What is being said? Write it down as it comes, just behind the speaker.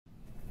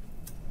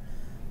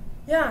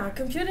Yeah,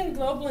 Computing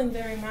Global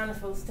Invariant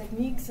Manifolds,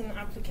 Techniques and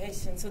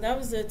Applications. So that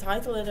was the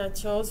title that I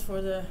chose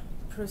for the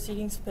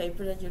proceedings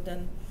paper that you're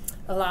then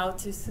allowed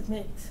to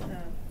submit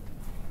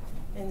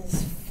in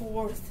these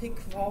 4 thick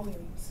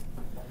volumes.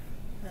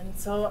 And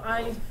so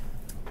I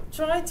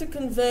try to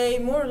convey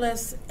more or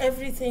less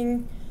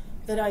everything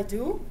that I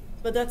do,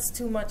 but that's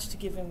too much to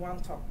give in one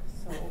talk.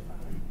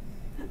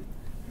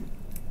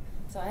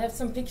 So I have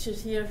some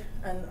pictures here,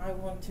 and I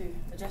want to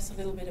address a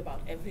little bit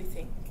about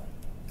everything.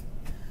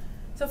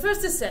 So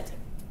first, the setting.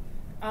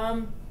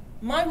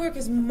 My work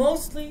is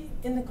mostly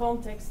in the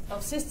context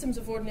of systems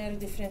of ordinary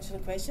differential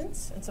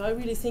equations, and so I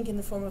really think in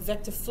the form of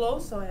vector flow.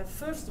 So I have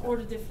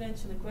first-order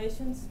differential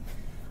equations.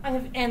 I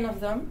have n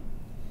of them,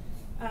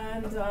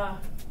 and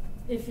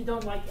if you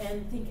don't like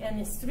n, think n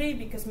is 3,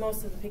 because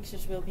most of the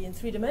pictures will be in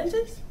 3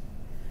 dimensions.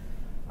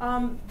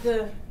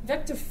 The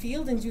vector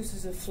field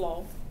induces a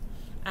flow,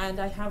 and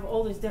I have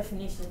all these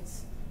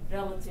definitions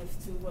relative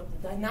to what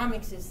the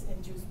dynamics is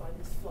induced by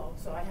this flow.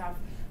 So I have,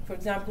 for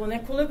example, an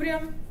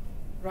equilibrium,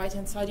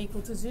 right-hand side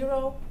equal to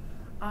 0.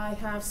 I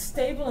have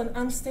stable and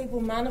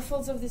unstable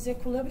manifolds of this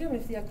equilibrium.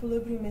 If the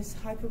equilibrium is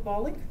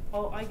hyperbolic,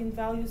 all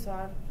eigenvalues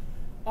are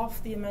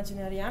off the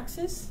imaginary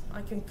axis.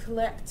 I can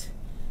collect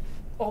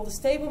all the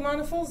stable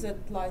manifolds that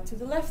lie to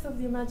the left of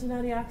the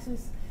imaginary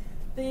axis.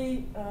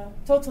 The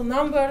total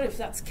number, if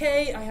that's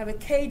k, I have a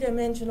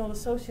k-dimensional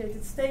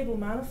associated stable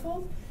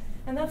manifold.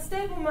 And that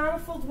stable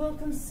manifold will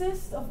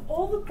consist of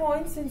all the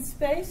points in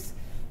space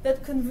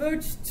that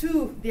converge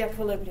to the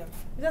equilibrium.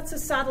 That's a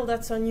saddle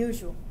that's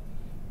unusual.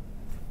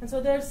 And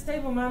so their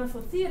stable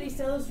manifold theory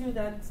tells you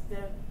that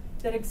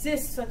there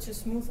exists such a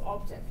smooth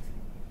object.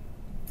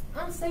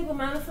 Unstable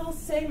manifolds,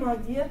 same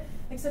idea,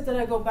 except that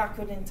I go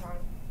backward in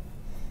time.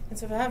 And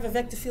so if I have a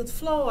vector field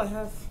flow,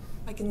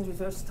 I can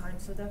reverse time,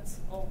 so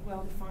that's all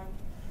well defined.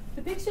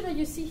 The picture that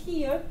you see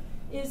here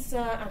is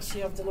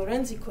actually of the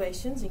Lorentz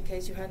equations, in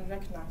case you hadn't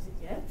recognized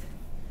it yet.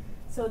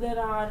 So there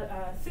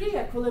are 3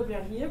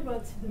 equilibria here,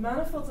 but the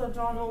manifolds are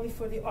drawn only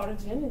for the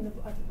origin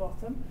at the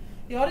bottom.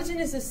 The origin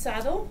is a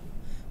saddle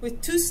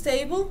with 2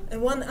 stable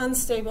and 1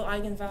 unstable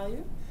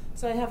eigenvalue.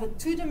 So I have a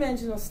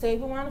 2-dimensional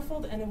stable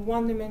manifold and a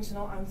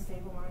 1-dimensional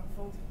unstable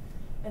manifold.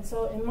 And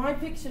so in my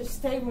picture,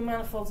 stable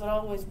manifolds are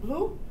always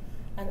blue,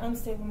 and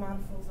unstable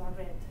manifolds are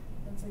red.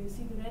 And so you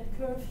see the red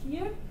curve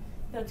here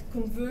that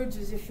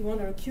converges, if you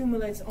want, or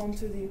accumulates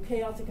onto the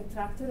chaotic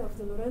attractor of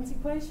the Lorentz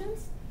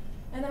equations.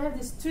 And I have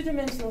this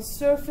 2-dimensional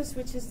surface,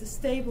 which is the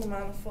stable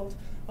manifold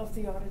of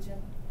the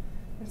origin.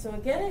 And so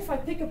again, if I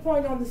pick a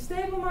point on the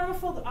stable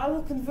manifold, I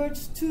will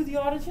converge to the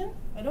origin.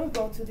 I don't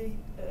go to the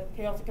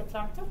chaotic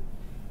attractor.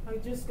 I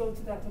just go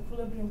to that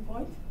equilibrium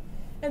point.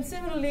 And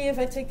similarly, if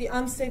I take the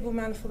unstable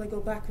manifold, I go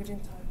backward in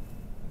time.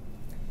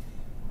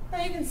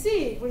 Now you can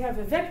see we have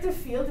a vector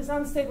field. This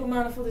unstable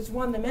manifold is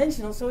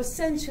 1-dimensional, so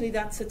essentially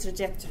that's a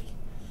trajectory.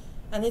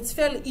 And it's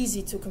fairly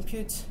easy to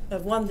compute a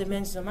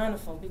 1-dimensional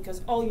manifold,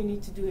 because all you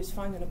need to do is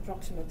find an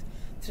approximate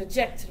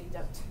trajectory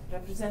that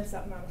represents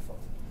that manifold.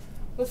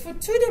 But for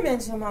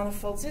 2-dimensional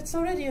manifolds, it's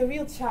already a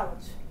real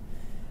challenge.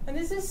 And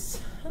this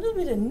is a little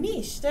bit a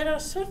niche. There are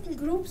certain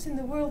groups in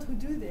the world who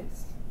do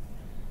this,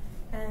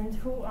 and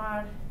who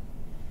are,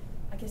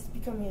 I guess,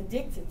 becoming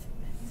addicted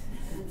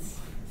to it.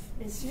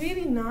 It's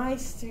really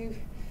nice to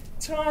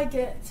try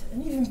get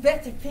an even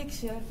better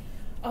picture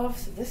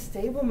of the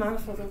stable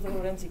manifold of the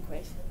Lorentz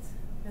equations.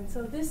 And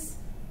so this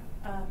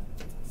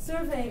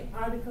survey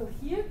article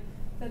here,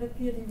 that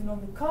appeared even on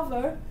the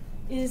cover,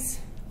 is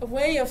a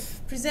way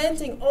of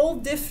presenting all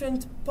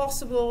different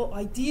possible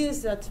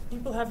ideas that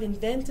people have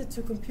invented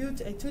to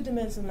compute a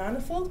 2-dimensional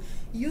manifold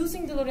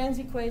using the Lorentz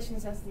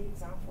equations as the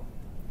example.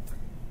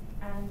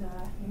 And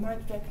you might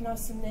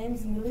recognize some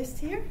names in the list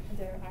here.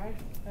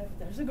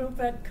 There's a group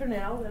at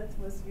Cornell that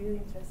was really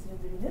interested in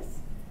doing this.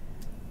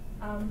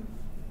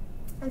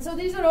 And so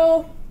these are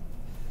all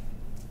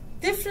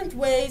different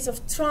ways of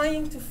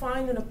trying to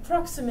find an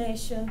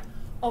approximation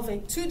of a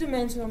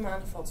 2-dimensional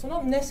manifold. So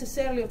not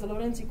necessarily of the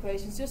Lorentz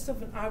equations, just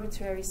of an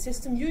arbitrary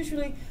system,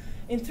 usually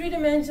in 3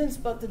 dimensions,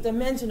 but the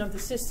dimension of the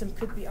system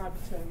could be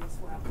arbitrary as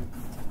well.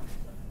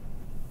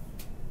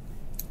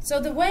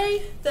 So the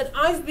way that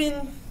I've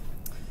been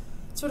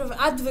sort of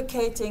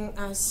advocating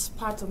as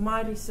part of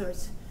my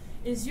research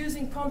is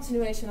using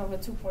continuation of a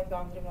 2-point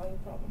boundary value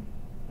problem.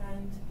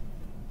 And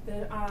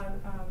there are,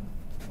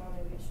 well,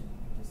 maybe I should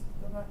just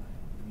go back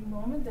a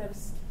moment.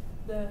 There's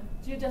the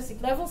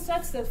geodesic level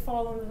sets that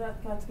fall under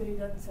that category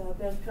that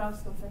Bernd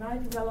Krauskopf and I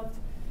developed.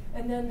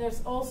 And then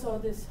there's also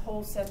this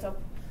whole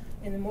setup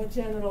in a more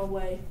general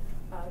way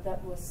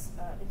that was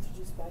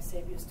introduced by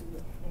Sabius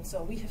Duro. And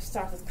so we have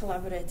started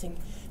collaborating,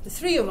 the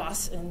 3 of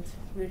us, and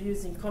we're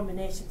using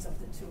combinations of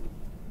the 2.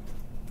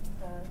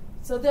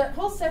 So the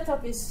whole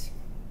setup is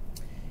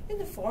in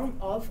the form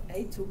of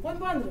a 2-point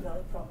boundary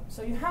value problem.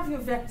 So you have your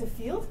vector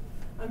field.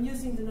 I'm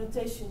using the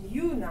notation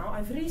U now.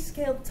 I've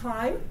rescaled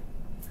time.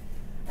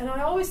 And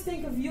I always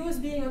think of U as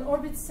being an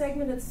orbit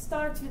segment that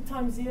starts with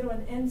time 0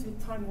 and ends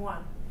with time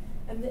 1.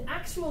 And the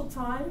actual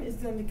time is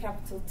then the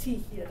capital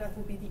T here. That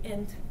will be the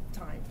end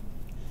time.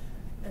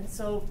 And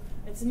so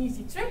it's an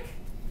easy trick.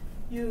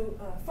 You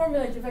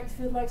formulate your vector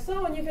field like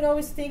so, and you can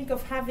always think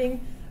of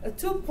having a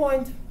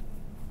 2-point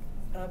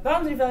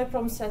boundary value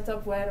problem set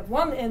up where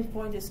one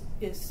endpoint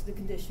is the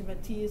condition where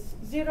t is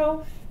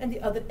 0, and the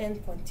other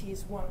endpoint t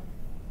is 1.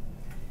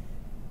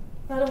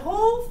 Now the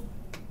whole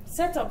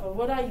setup of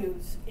what I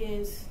use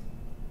is,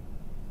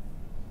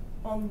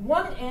 on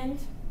one end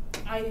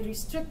I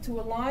restrict to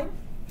a line,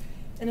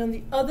 and on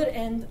the other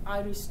end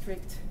I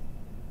restrict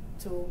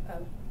to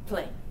a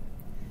plane.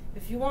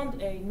 If you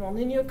want a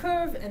nonlinear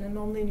curve and a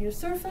nonlinear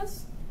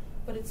surface,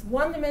 but it's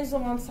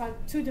one-dimensional on one side,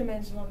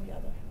 two-dimensional on the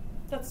other.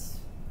 That's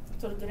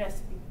sort of the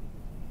recipe.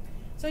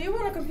 So you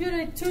want to compute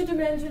a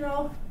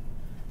two-dimensional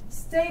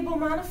stable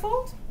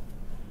manifold.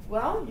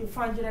 Well, you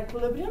find your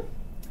equilibrium.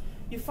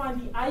 You find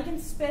the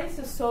eigenspace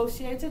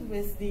associated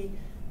with the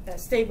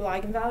stable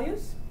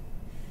eigenvalues.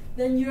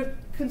 Then you're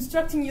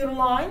constructing your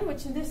line,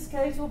 which in this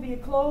case will be a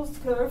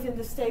closed curve in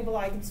the stable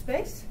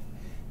eigenspace.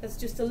 That's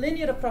just a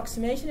linear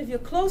approximation. If you're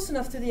close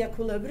enough to the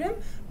equilibrium,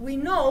 we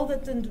know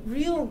that the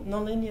real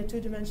nonlinear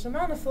two-dimensional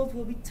manifold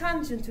will be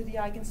tangent to the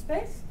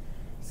eigenspace.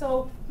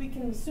 So we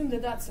can assume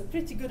that that's a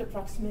pretty good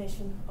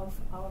approximation of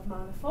our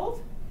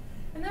manifold.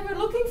 And then we're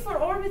looking for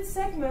orbit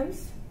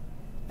segments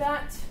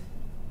that,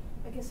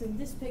 I guess in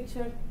this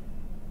picture,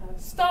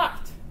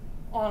 start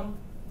on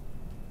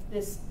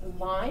this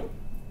line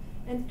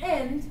and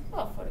end,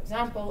 well, for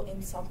example,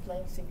 in some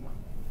plane sigma.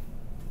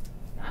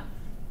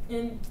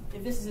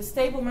 If this is a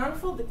stable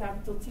manifold, the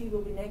capital T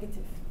will be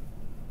negative.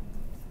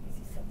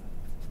 Easy setup.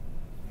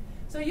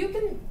 So you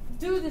can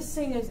do this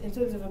thing in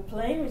terms of a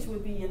plane, which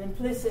would be an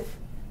implicit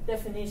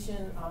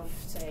definition of,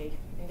 say,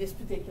 in this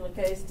particular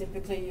case,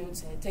 typically you would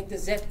say take the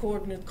z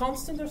coordinate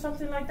constant or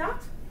something like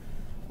that.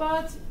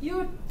 But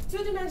your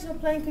two-dimensional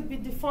plane could be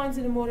defined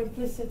in a more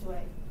implicit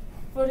way.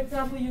 For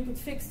example, you could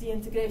fix the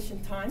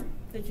integration time,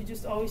 that you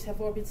just always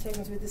have orbit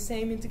segments with the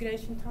same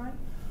integration time,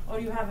 or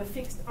you have a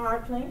fixed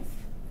arc length.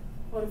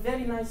 Or a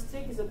very nice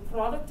trick is a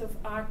product of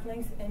arc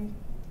length and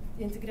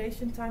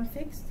integration time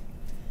fixed.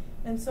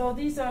 And so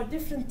these are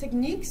different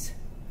techniques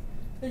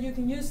that you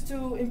can use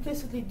to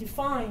implicitly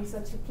define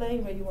such a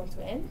plane where you want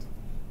to end.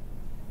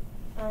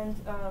 And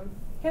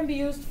can be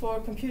used for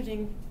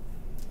computing,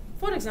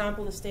 for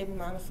example, the stable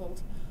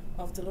manifold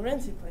of the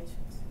Lorentz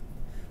equations.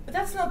 But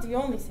that's not the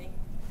only thing.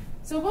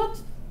 So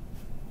what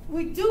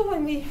we do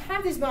when we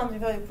have these boundary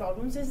value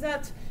problems is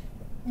that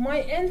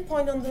my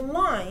endpoint on the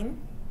line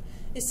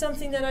is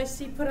something that I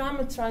see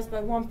parameterized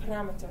by one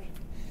parameter.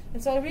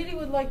 And so I really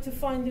would like to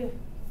find a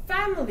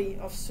family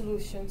of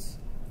solutions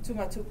to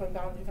my two-point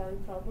boundary value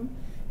problem.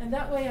 And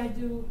that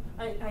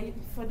way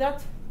for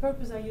that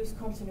purpose I use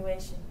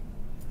continuation.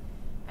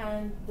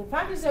 And the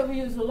package that we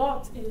use a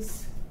lot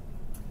is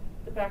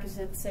the package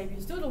that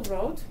Sabius Doodle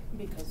wrote,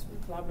 because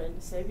we collaborated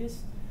with Sabius.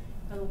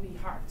 It'll be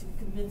hard to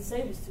convince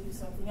Sabius to do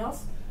something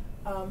else.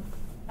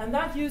 And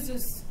that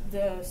uses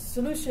the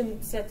solution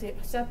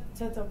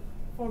setup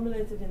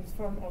formulated in the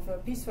form of a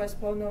piecewise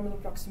polynomial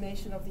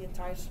approximation of the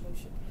entire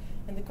solution.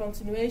 And the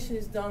continuation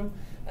is done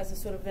as a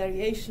sort of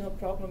variational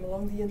problem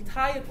along the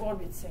entire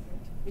orbit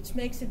segment, which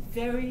makes it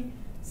very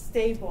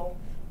stable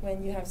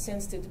when you have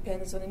sensitive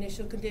dependence on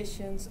initial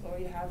conditions or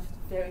you have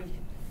very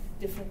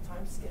different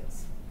time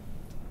scales.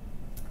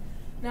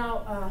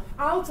 Now,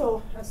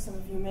 Auto, as some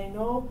of you may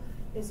know,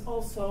 is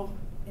also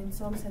in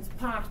some sense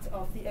part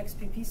of the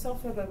XPP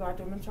software by Bart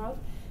Dummentraut,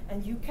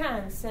 and you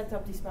can set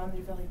up these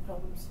boundary value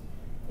problems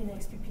in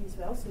XPP as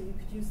well, so you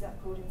could use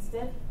that code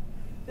instead.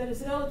 There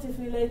is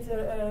relatively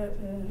later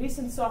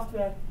recent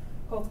software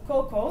called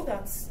Coco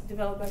that's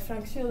developed by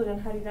Frank Schilder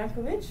and Harry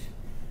Dankovic.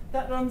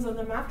 That runs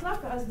under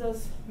MATLAB, as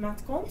does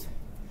MATCONT.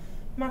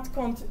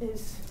 MATCONT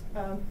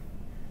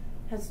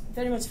has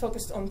very much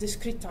focused on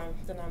discrete time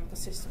dynamical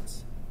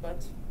systems,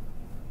 but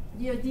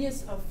the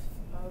ideas of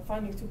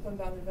finding two-point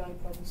boundary value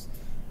problems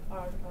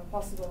are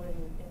possible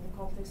in the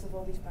context of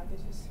all these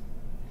packages.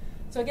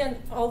 So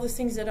again, all the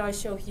things that I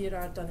show here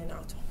are done in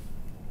Auto.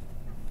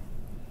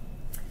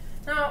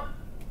 Now,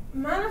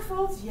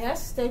 manifolds,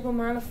 yes, stable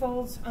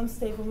manifolds,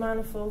 unstable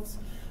manifolds,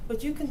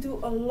 but you can do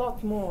a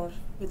lot more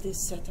with this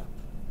setup.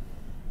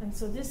 And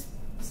so this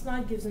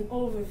slide gives an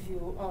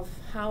overview of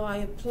how I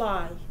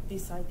apply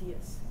these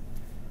ideas.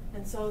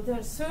 And so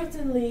there's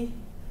certainly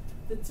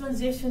the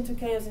transition to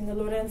chaos in the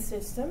Lorentz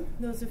system.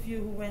 Those of you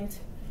who went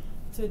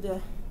to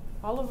the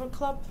Oliver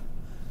Club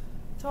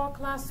talk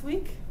last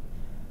week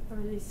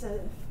already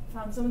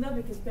found some of that,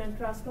 because Bernd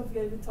Kraskopf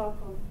gave a talk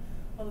on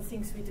all the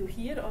things we do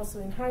here,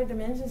 also in higher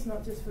dimensions,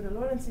 not just for the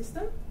Lorentz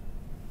system.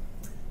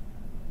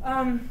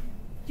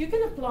 You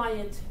can apply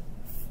it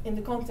in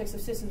the context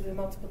of systems with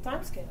multiple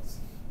timescales.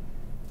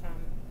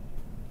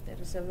 There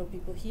are several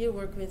people here who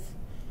work with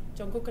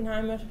John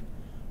Guggenheimer,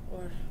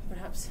 or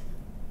perhaps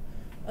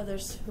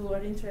others who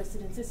are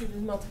interested in systems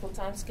with multiple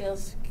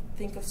timescales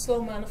think of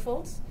slow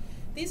manifolds.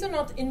 These are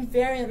not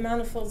invariant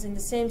manifolds in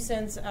the same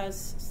sense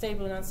as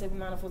stable and unstable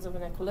manifolds of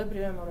an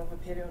equilibrium or of a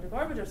periodic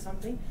orbit or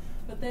something,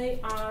 but they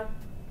are,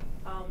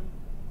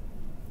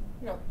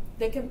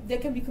 they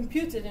can be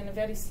computed in a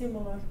very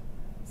similar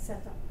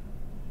setup.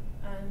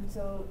 And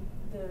so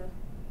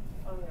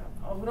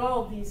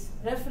overall, these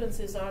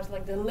references are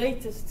like the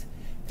latest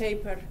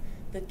paper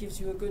that gives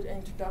you a good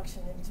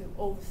introduction into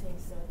all the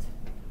things that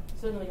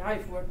certainly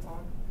I've worked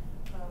on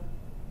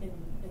in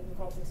the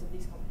context of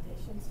these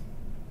computations.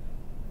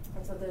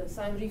 And so the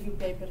Sign Review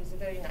paper is a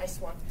very nice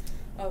one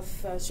of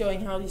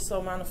showing how these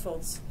slow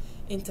manifolds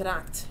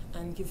interact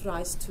and give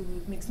rise to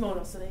mixed mode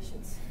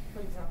oscillations,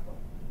 for example.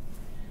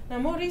 Now,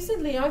 more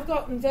recently, I've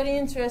gotten very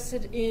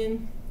interested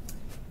in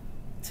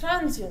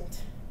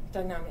transient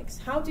dynamics.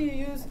 How do you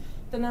use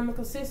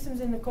dynamical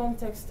systems in the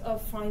context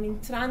of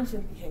finding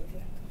transient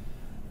behavior?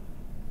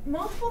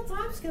 Multiple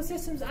timescale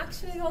systems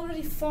actually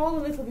already fall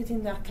a little bit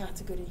in that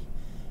category,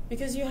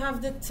 because you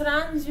have the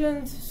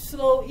transient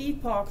slow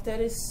epoch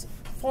that is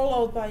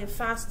followed by a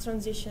fast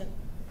transition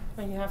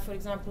when you have, for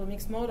example, a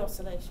mixed mode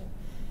oscillation.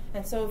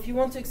 And so if you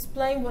want to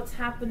explain what's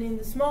happening in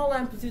the small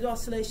amplitude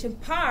oscillation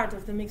part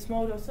of the mixed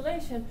mode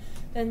oscillation,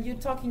 then you're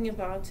talking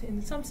about,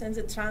 in some sense,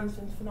 a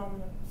transient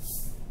phenomenon.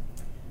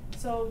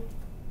 So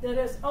there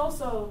is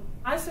also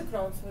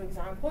isochrones, for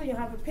example. You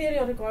have a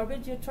periodic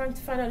orbit. You're trying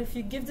to find out if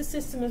you give the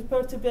system a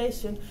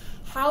perturbation,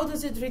 how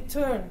does it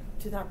return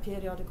to that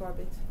periodic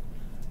orbit?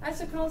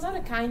 Isochrones are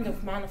a kind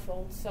of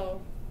manifold,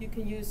 so you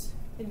can use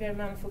invariant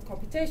manifold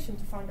computation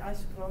to find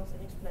isochrones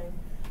and explain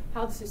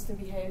how the system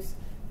behaves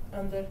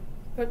under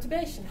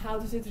perturbation. How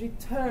does it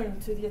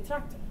return to the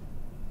attractor?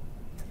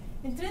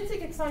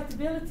 Intrinsic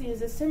excitability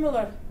is a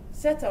similar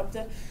setup.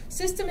 The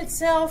system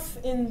itself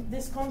in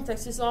this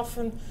context is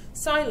often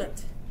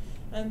silent.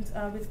 And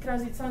with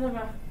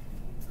Krasnitsanova,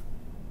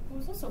 who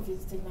was also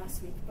visiting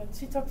last week, but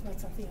she talked about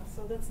something else,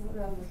 so that's not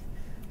relevant.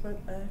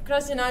 But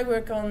Krasny and I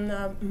work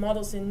on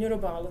models in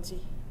neurobiology,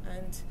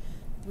 and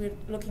we're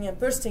looking at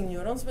bursting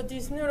neurons, but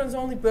these neurons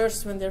only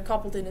burst when they're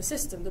coupled in a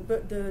system.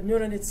 The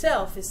neuron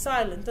itself is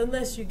silent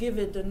unless you give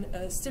it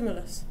a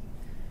stimulus.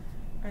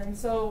 And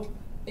so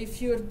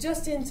if you're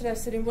just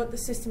interested in what the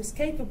system is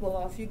capable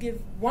of, you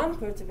give one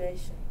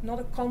perturbation, not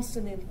a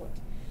constant input.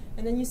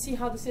 And then you see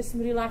how the system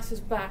relaxes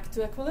back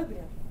to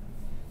equilibrium.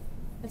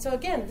 And so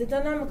again, the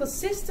dynamical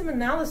system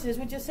analysis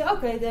would just say,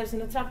 okay, there's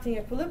an attracting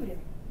equilibrium.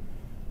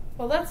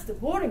 Well, that's the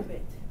boring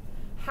bit.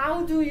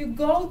 How do you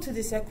go to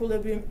this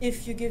equilibrium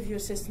if you give your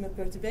system a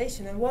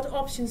perturbation? And what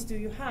options do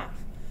you have?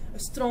 A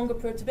stronger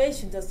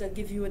perturbation, does that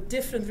give you a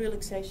different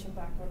relaxation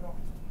back or not?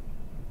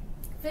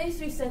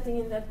 Phase resetting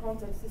in that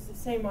context is the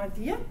same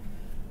idea.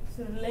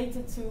 So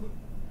related to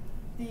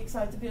the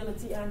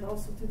excitability and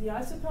also to the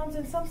isochrones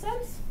in some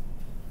sense.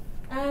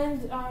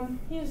 And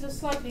here's a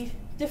slightly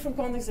different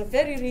context, a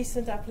very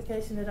recent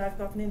application that I've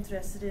gotten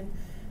interested in,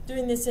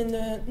 doing this in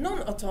the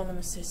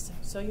non-autonomous system.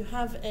 So you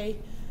have a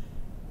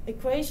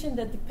equation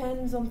that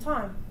depends on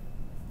time.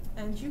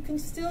 And you can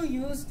still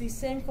use these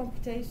same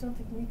computational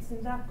techniques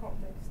in that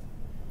context.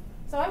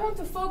 So I want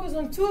to focus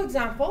on two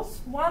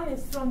examples. One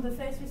is from the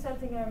phase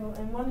resetting angle,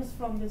 and one is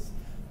from this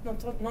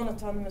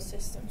non-autonomous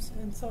systems.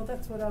 And so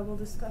that's what I will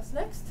discuss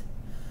next.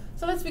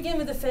 So let's begin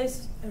with the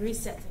phase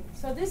resetting.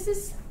 So this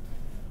is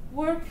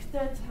work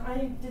that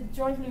I did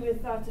jointly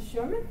with Arthur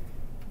Sherman.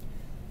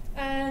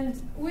 And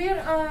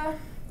we're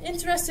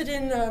interested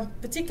in a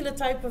particular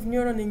type of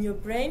neuron in your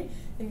brain,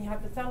 in the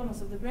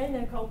hypothalamus of the brain.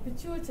 They're called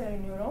pituitary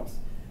neurons.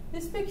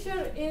 This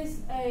picture is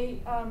a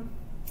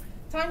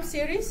time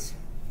series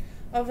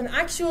of an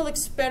actual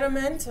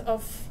experiment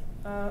of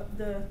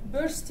the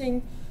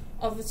bursting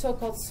of the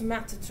so-called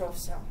somatotroph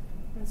cell.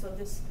 And so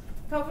this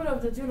cover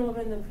of the Journal of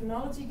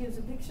Endocrinology gives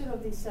a picture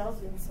of these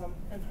cells in some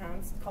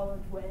enhanced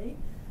colored way.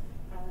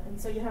 And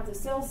so you have the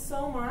cell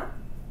soma,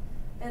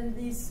 and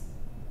these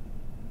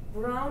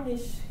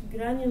brownish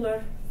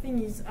granular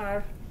thingies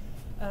are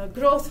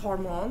growth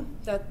hormone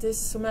that this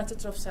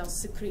somatotroph cell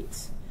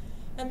secretes.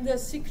 And the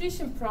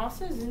secretion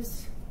process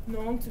is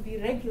known to be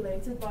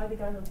regulated by the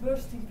kind of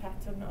bursting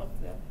pattern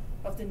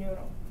of the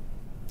neuron.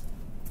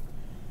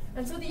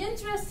 And so the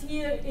interest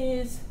here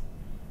is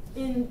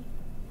in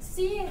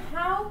seeing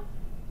how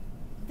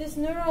this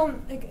neuron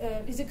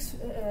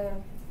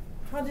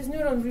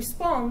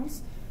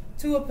responds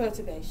to a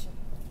perturbation.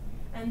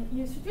 And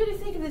you should really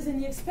think of this in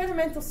the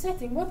experimental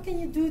setting. What can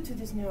you do to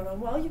this neuron?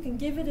 Well, you can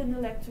give it an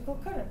electrical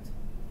current.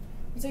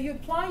 And so you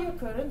apply your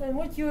current, and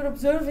what you're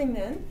observing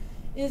then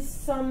is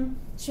some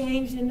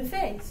change in the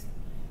phase.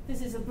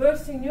 This is a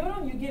bursting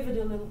neuron. You give it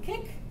a little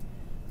kick,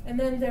 and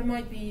then there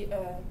might be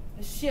a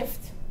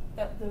shift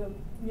that the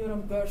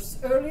neuron bursts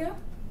earlier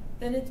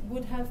than it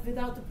would have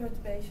without the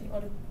perturbation,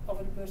 or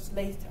it bursts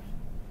later.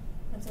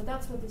 And so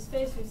that's what this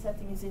phase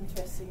resetting is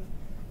interesting,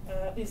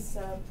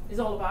 is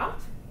all about.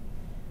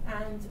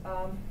 And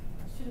I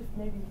should have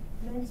maybe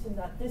mentioned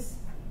that this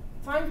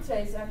time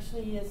trace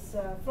actually is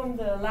from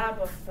the lab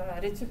of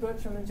Richard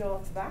Bertram and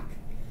Joel Tabak.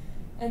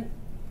 And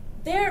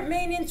their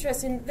main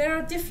interest in, there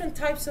are different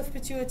types of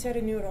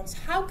pituitary neurons.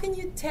 How can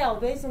you tell,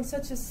 based on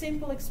such a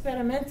simple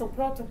experimental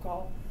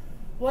protocol,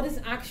 what is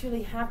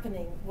actually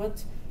happening?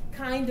 What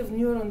kind of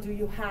neuron do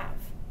you have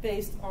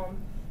based on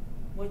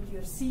what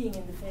you're seeing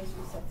in the phase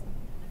resetting?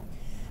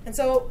 And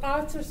so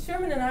Arthur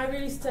Sherman and I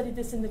really studied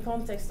this in the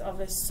context of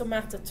a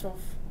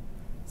somatotroph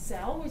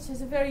cell, which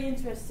is a very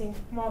interesting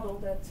model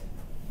that,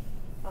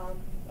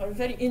 or a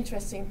very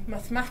interesting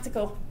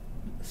mathematical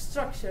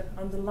structure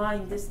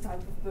underlying this type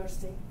of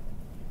bursting.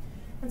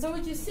 And so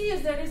what you see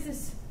is there is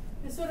this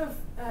sort of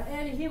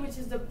area here, which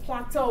is the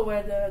plateau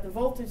where the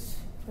voltage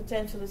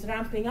potential is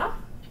ramping up.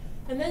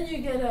 And then you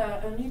get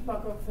an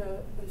epoch of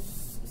a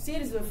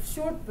series of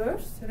short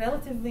bursts,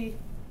 relatively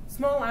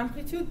small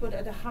amplitude, but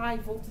at a high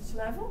voltage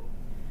level.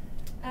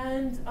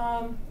 And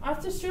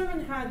after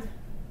Sherman had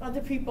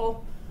other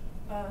people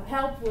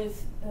help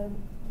with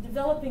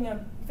developing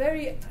a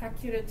very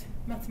accurate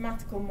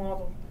mathematical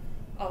model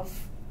of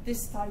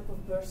this type of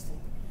bursting.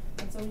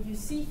 And so what you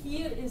see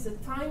here is a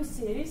time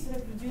series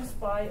reproduced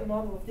by a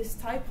model of this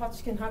type,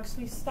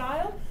 Hodgkin-Huxley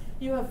style.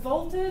 You have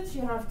voltage,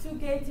 you have two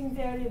gating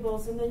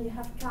variables, and then you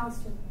have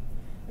calcium.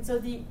 And so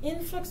the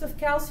influx of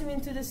calcium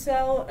into the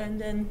cell and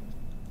then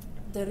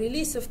the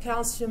release of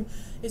calcium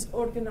is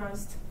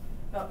organizes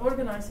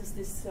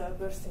this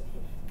bursting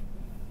here.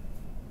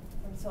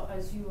 And so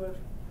as you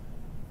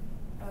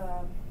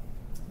are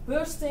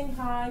bursting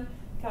high,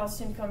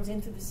 calcium comes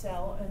into the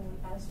cell, and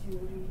as you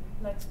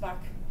relax back,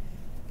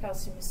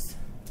 calcium is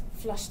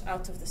flushed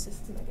out of the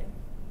system again.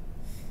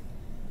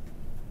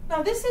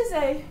 Now this is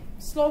a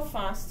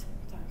slow-fast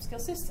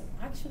timescale system.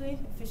 Actually,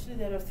 officially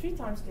there are 3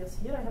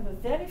 timescales here. I have a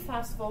very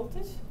fast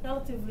voltage,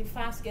 relatively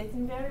fast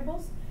gating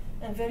variables,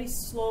 and very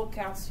slow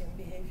calcium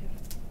behavior.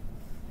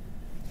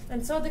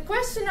 And so the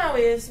question now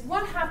is,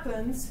 what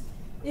happens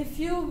if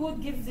you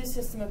would give this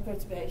system a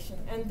perturbation?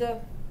 And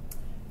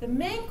the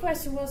main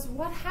question was,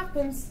 what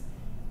happens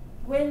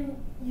when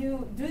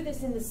you do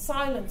this in the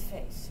silent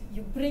phase?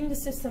 You bring the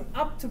system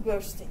up to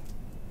bursting.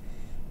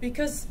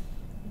 Because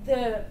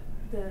the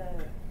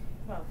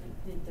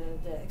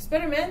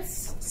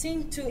experiments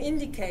seem to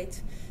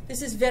indicate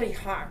this is very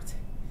hard.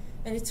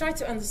 And you try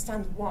to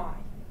understand why.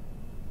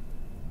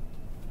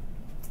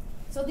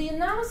 So the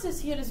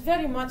analysis here is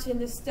very much in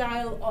the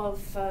style of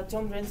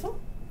John Rensel.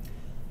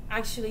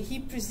 Actually, he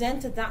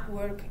presented that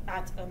work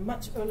at a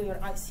much earlier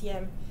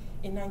ICM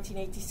in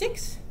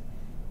 1986.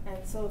 And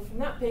so from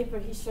that paper,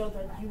 he showed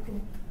that you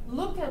can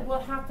look at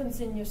what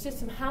happens in your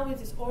system, how it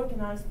is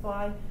organized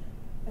by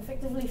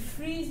effectively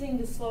freezing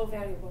the slow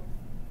variable.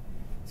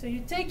 So you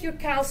take your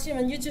calcium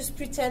and you just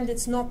pretend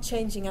it's not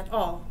changing at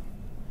all.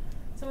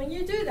 So when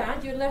you do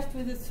that, you're left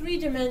with a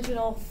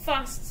 3-dimensional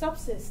fast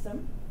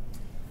subsystem.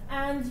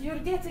 And you're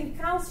getting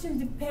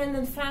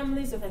calcium-dependent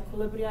families of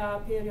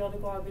equilibria,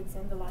 periodic orbits,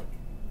 and the like.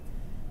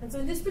 And so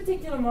in this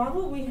particular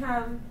model, we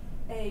have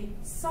a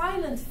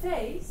silent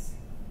phase,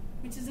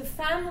 which is a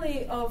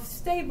family of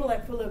stable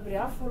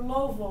equilibria for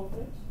low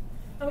voltage.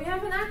 And we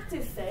have an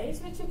active phase,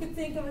 which you could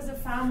think of as a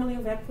family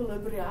of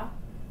equilibria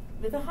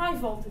with a high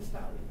voltage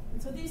value.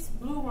 And so these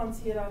blue ones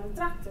here are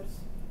attractors.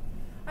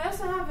 I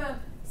also have a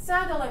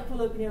saddle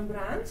equilibrium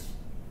branch,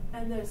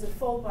 and there's a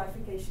fold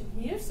bifurcation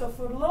here. So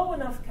for low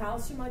enough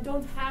calcium, I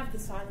don't have the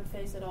silent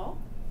phase at all.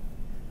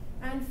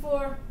 And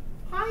for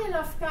high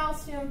enough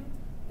calcium,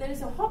 there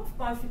is a Hopf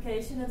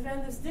bifurcation that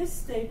renders this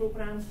stable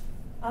branch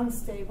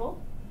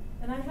unstable.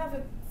 And I have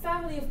a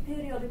family of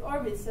periodic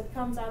orbits that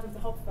comes out of the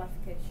Hopf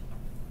bifurcation.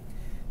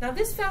 Now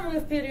this family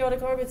of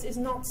periodic orbits is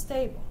not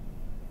stable.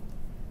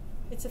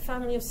 It's a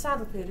family of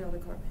saddle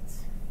periodic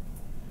orbits.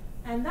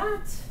 And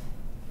that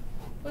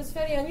was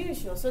very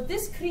unusual. So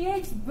this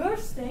creates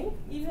bursting,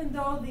 even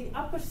though the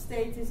upper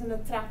state is an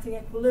attracting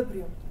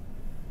equilibrium.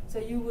 So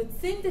you would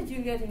think that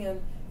you're getting a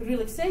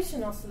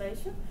relaxation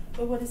oscillation,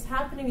 but what is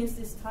happening is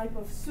this type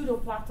of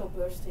pseudo-plateau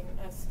bursting,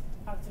 as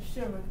Arthur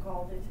Sherman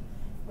called it,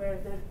 where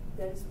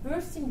there is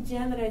bursting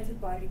generated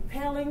by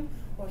repelling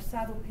or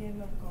saddle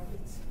periodic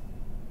orbits.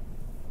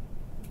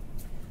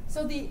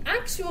 So the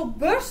actual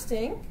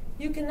bursting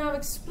you can now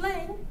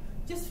explain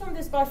just from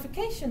this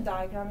bifurcation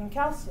diagram in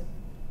calcium.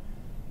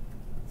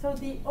 So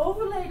the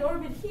overlaid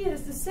orbit here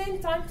is the same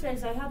time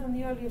trace I had on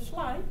the earlier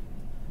slide,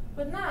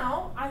 but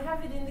now I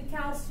have it in the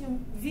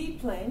calcium V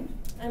plane,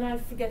 and I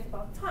forget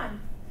about time.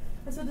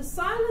 And so the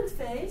silent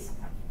phase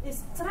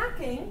is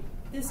tracking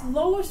this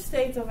lower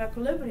state of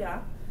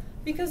equilibria,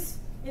 because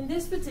in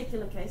this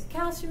particular case,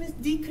 calcium is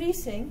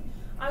decreasing.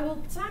 I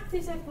will track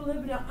this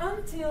equilibria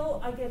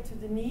until I get to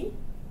the knee.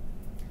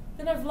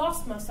 Then I've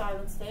lost my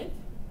silent state.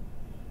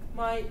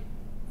 My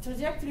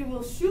trajectory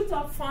will shoot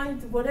up,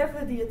 find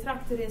whatever the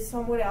attractor is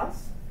somewhere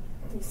else.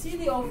 You see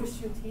the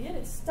overshoot here.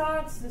 It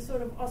starts the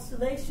sort of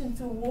oscillation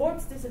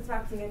towards this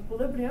attracting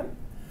equilibrium.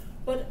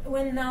 But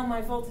when now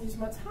my voltage is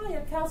much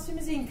higher, calcium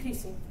is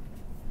increasing.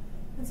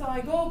 And so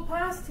I go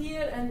past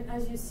here, and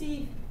as you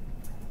see,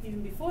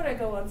 even before I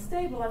go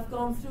unstable, I've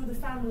gone through the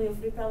family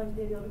of repelling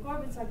periodic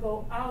orbits. I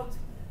go out,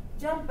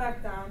 jump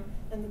back down,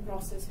 and the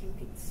process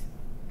repeats.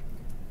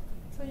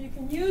 So you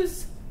can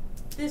use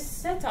this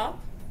setup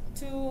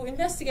to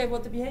investigate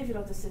what the behavior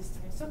of the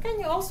system is. So can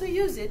you also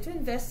use it to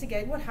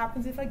investigate what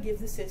happens if I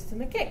give the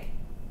system a kick?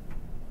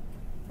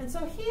 And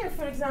so here,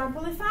 for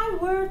example, if I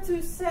were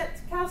to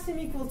set calcium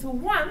equal to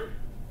 1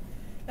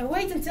 and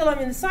wait until I'm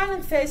in the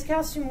silent phase,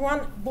 calcium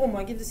 1, boom,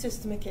 I give the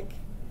system a kick.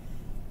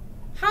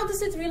 how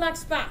does it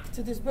relax back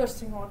to this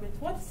bursting orbit?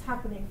 What is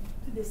happening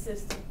to this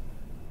system?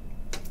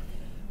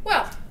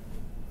 Well,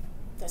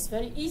 that's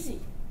very easy.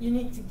 You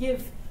need to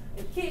give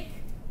a kick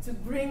to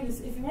bring this.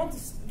 If you want to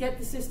get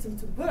the system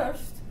to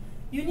burst,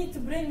 you need to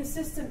bring the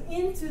system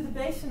into the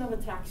basin of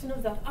attraction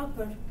of that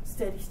upper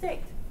steady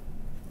state.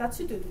 That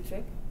should do the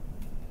trick.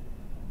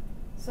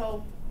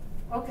 So,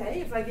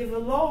 okay, if I give a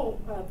low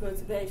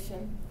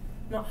perturbation,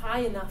 not high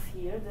enough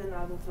here, then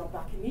I will drop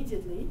back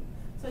immediately.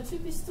 So it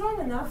should be strong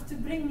enough to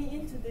bring me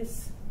into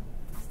this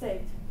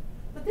state.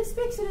 But this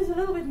picture is a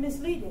little bit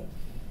misleading,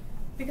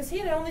 because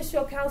here I only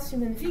show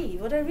calcium and V.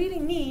 What I really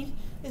need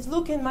is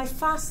look in my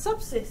fast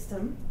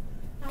subsystem.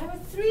 I have a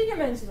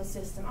three-dimensional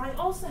system. I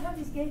also have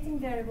these gating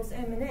variables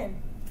M and N.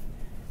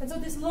 And so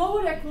this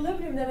lower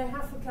equilibrium that I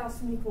have for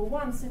calcium equal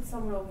 1 sits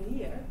somewhere over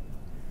here.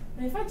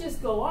 And if I just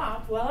go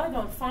up, well, I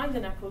don't find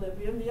an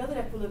equilibrium. The other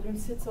equilibrium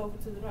sits over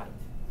to the right.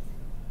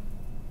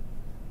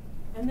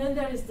 And then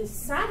there is this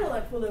saddle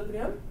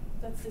equilibrium.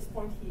 That's this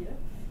point here.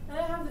 And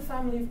I have the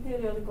family of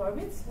periodic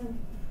orbits. And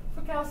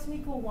for calcium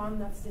equal 1,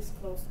 that's this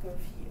closed curve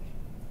here.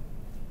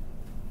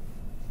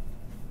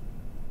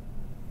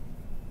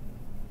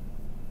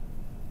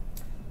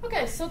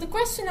 Okay, so the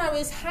question now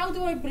is, how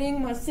do I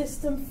bring my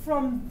system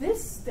from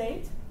this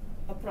state,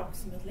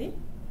 approximately,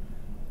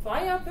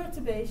 via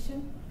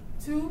perturbation,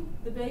 to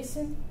the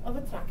basin of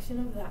attraction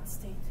of that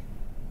state?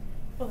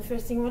 Well, the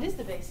first thing, what is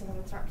the basin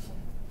of attraction?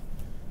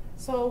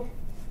 So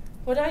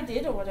what I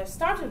did, or what I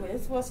started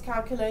with, was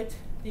calculate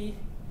the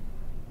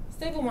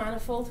stable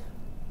manifold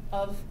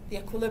of the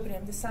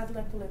equilibrium, the saddle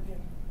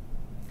equilibrium.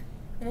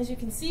 And as you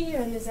can see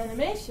here in this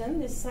animation,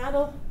 this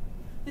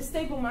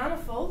stable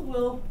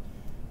manifold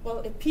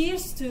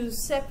appears to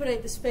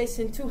separate the space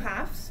in two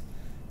halves.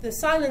 The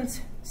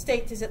silent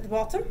state is at the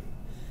bottom,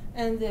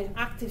 and the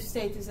active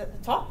state is at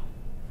the top.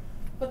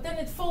 But then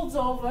it folds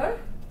over,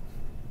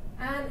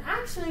 and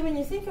actually, when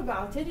you think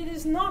about it, it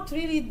is not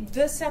really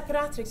the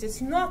separatrix.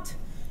 It's not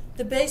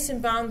the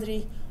basin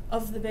boundary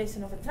of the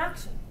basin of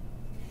attraction.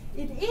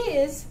 It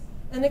is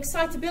an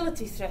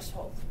excitability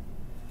threshold.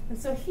 And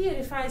so here,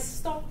 if I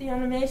stop the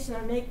animation,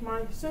 I make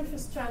my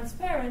surface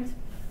transparent,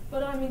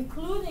 but I'm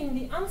including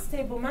the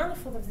unstable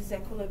manifold of this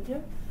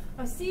equilibrium,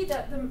 I see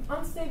that the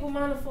unstable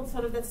manifold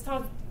sort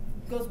of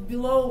goes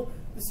below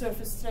the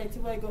surface straight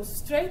away, goes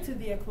straight to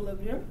the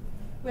equilibrium,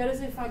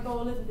 whereas if I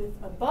go a little bit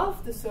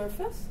above the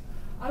surface,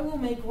 I will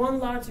make one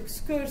large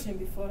excursion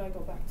before I go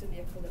back to the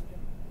equilibrium.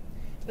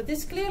 But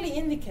this clearly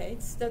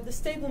indicates that the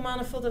stable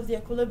manifold of the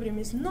equilibrium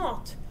is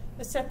not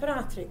a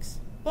separatrix.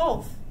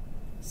 Both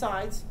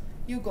sides,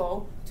 you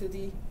go to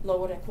the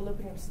lower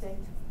equilibrium state.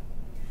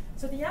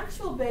 So the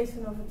actual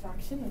basin of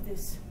attraction of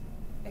this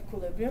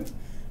equilibrium,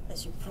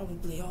 as you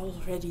probably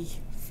already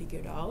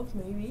figured out,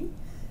 maybe,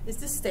 is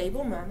the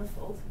stable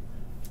manifold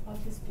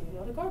of this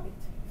periodic orbit.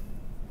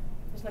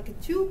 There's like a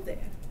tube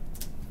there.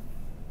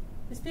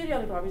 This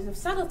periodic orbit is of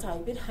saddle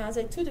type. It has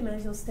a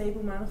two-dimensional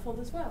stable manifold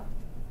as well.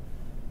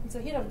 And so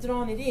here I've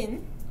drawn it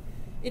in.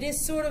 It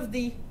is sort of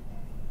the,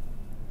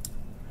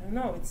 I don't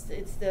know, it's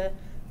the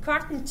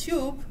carton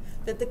tube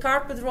that the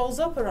carpet rolls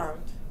up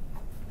around.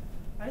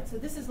 Right? So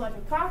this is like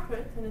a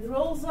carpet, and it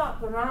rolls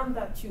up around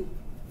that tube.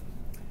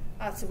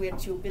 That's a weird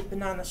tube, a bit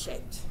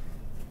banana-shaped.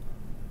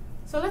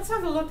 So let's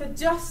have a look at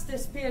just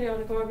this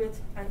periodic orbit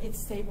and its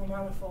stable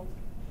manifold.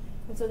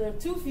 And so there are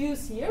two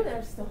views here.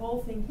 There's the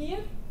whole thing here,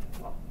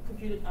 well,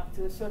 computed up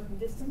to a certain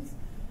distance.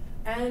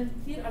 And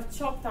here I've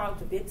chopped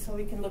out a bit so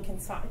we can look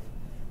inside.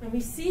 And we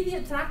see the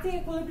attracting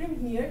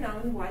equilibrium here, now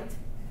in white,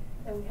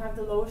 and we have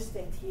the lower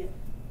state here.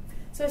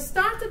 So I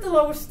start at the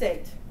lower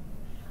state.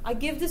 I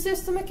give the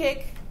system a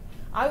kick.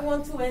 I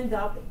want to end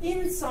up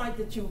inside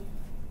the tube.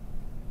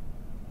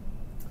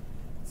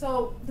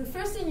 So the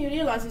first thing you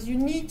realize is you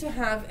need to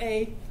have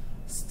a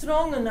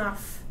strong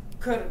enough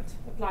current,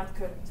 applied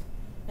current.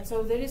 And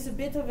so there is a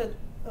bit of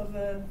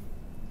a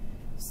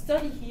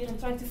study here in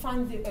trying to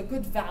find a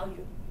good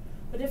value.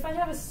 But if I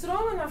have a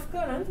strong enough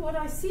current, what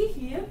I see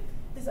here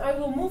is I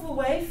will move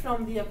away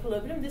from the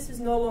equilibrium. This is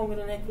no longer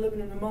an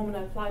equilibrium the moment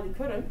I apply the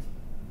current.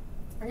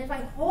 And if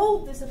I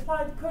hold this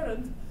applied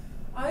current,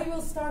 I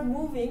will start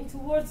moving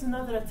towards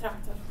another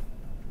attractor.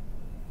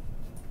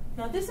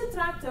 Now this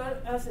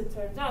attractor, as it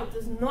turns out,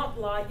 does not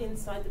lie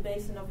inside the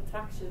basin of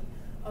attraction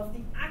of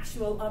the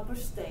actual upper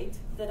state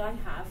that I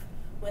have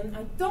when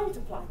I don't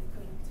apply the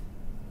current.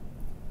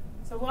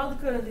 So while the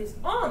current is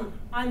on,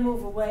 I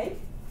move away.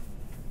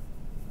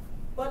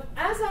 But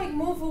as I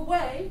move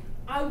away,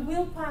 I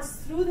will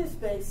pass through this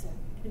basin,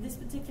 in this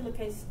particular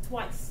case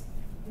twice.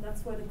 And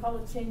that's where the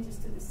color changes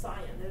to the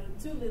cyan. There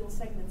are two little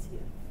segments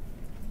here.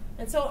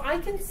 And so I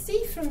can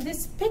see from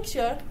this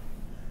picture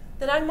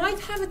that I might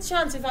have a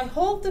chance, if I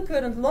hold the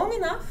current long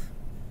enough,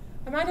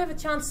 I might have a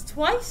chance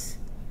twice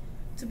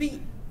to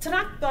be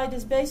tracked by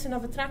this basin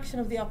of attraction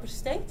of the upper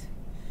state,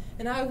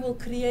 and I will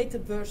create a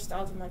burst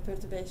out of my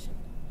perturbation.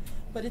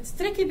 But it's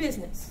tricky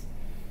business.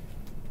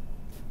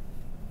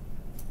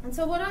 And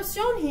so what I've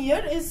shown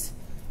here is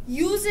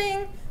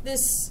using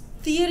this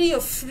theory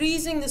of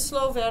freezing the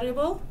slow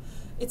variable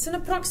it's an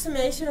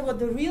approximation of what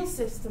the real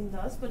system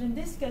does, but in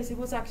this case it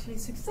was actually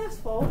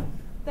successful,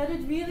 that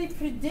it really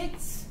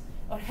predicts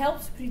or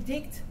helps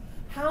predict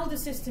how the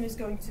system is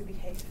going to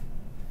behave.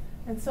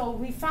 And so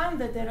we found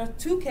that there are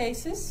two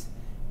cases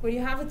where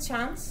you have a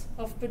chance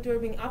of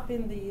perturbing up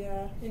in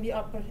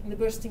the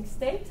bursting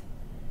state,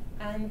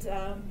 and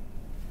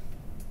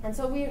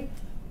so we're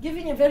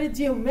giving a very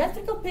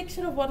geometrical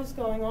picture of what is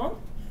going on,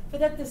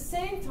 but at the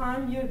same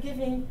time you're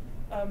giving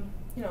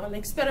an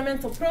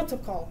experimental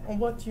protocol on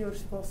what you're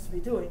supposed to be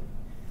doing.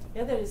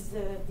 Yeah, there is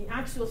the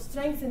actual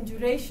strength and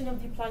duration of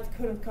the applied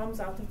current comes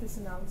out of this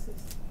analysis.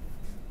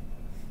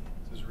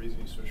 There's a reason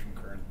you switch from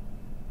current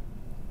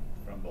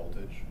from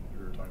voltage.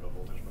 We were talking about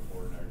voltage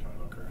before, now you're talking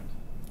about current.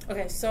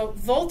 Okay, so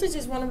voltage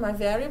is one of my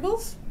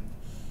variables,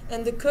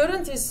 and the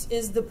current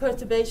is the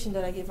perturbation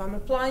that I give. I'm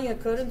applying a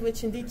current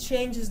which indeed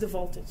changes the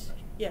voltage.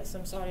 Yes,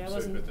 I'm sorry, I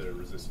wasn't. But the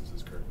resistance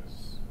is current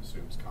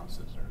assumes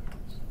constant or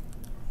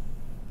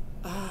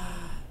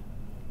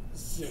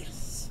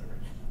yes. Okay.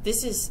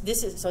 This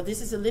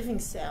is a living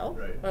cell,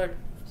 right. or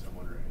So I'm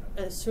wondering.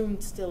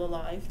 assumed still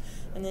alive,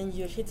 and then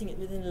you're hitting it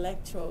with an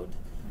electrode,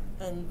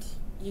 and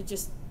you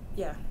just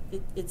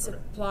it's Okay.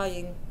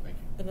 applying Thank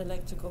you. an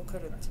electrical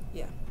current.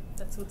 Yeah,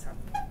 that's what's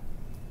happening.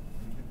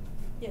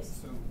 Yes.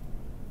 So,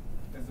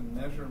 as a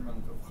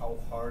measurement of how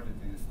hard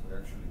it is to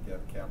actually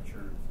get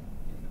captured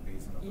in the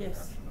basin of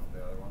reaction of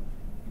the other one,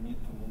 you need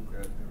to look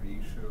at the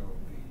ratio of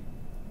the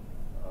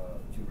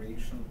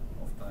duration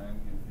of time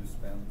you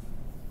spend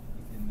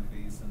within the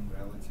basin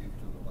relative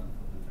to the length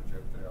of the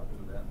trajectory up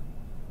to that.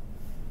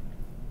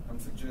 I'm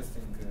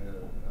suggesting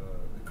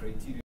the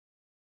criteria